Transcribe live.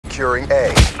Securing A.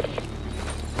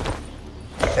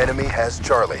 Enemy has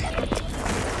Charlie.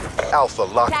 Alpha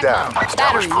locked down.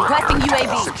 Battery requesting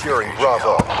UAV. Securing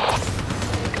Bravo.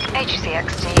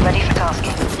 HCXD ready for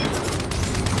tasking.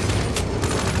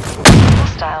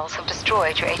 Hostiles have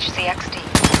destroyed your HCXD.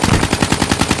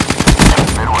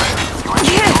 Midway.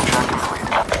 UAV check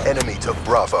complete. Enemy took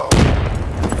Bravo.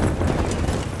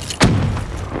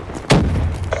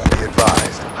 Be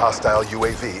advised, hostile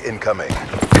UAV incoming.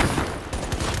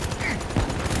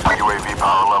 UAV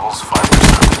power levels 5%.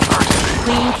 RTB.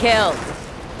 Clean kill.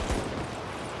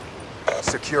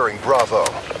 Securing Bravo.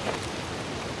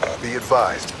 Be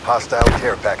advised, hostile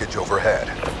care package overhead.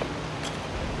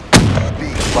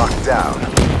 B locked down.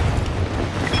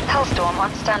 Hellstorm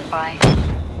on standby.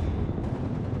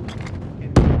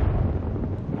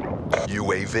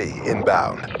 UAV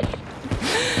inbound.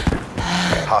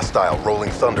 Hostile rolling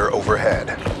thunder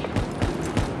overhead.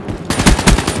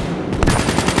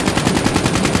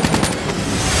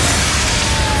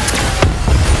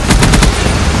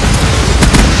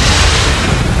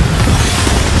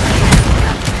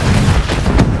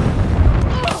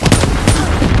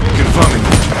 Confirming.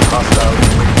 Hostile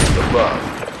UAV above.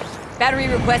 Battery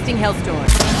requesting Hellstorm.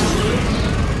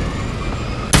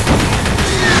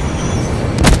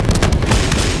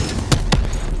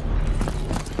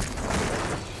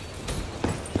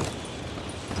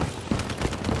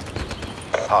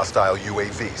 Hostile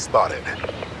UAV spotted.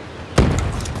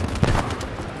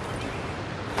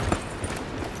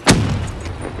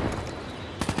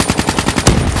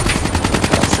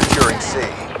 Securing C.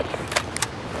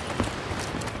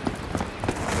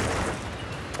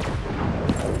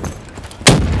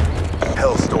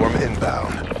 Hellstorm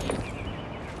inbound.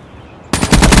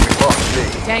 We lost B.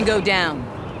 Tango down.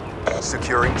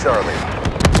 Securing Charlie.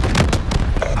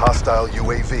 Hostile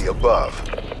UAV above.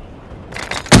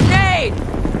 Grenade!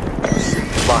 C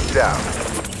locked down.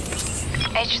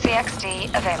 HCXD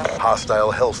available.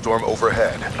 Hostile Hellstorm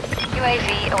overhead.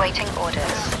 UAV awaiting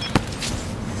orders.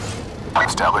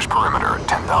 Establish perimeter at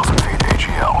 10,000 feet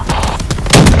AGL.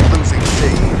 Losing C.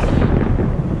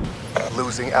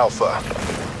 Losing Alpha.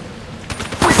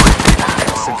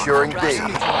 Securing B.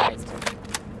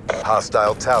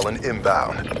 Hostile Talon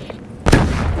inbound.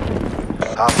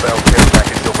 Hostile care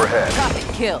package overhead.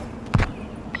 Profit kill.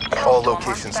 All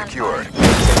locations secured.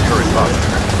 Maintain current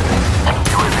posture.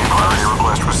 UAV priority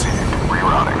request received.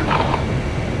 Rerouting.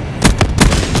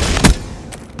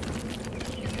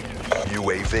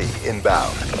 UAV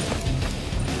inbound.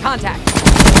 Contact.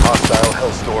 Hostile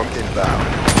Hellstorm inbound.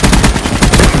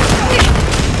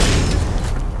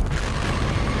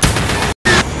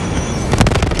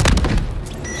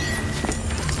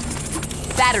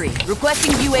 Battery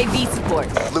requesting UAV support.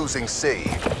 Losing C.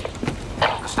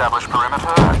 Establish perimeter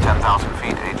at 10,000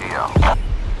 feet AGL.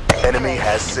 Enemy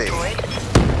has C.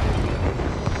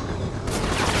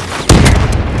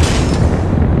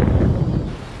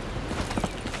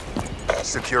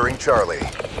 Securing Charlie.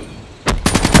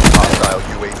 Hostile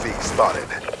UAV spotted.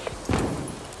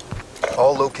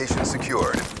 All locations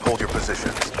secured. Hold your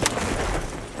positions.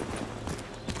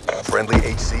 Friendly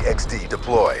HCXD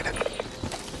deployed.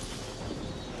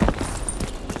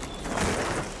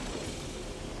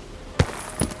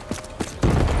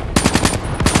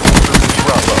 Losing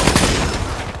Bravo.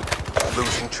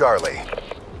 Losing Charlie.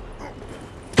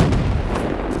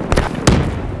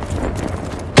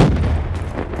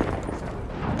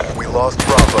 We lost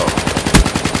Bravo.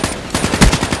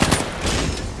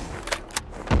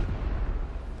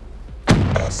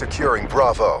 Securing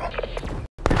Bravo.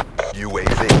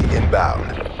 UAV inbound.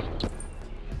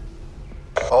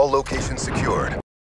 All locations secured.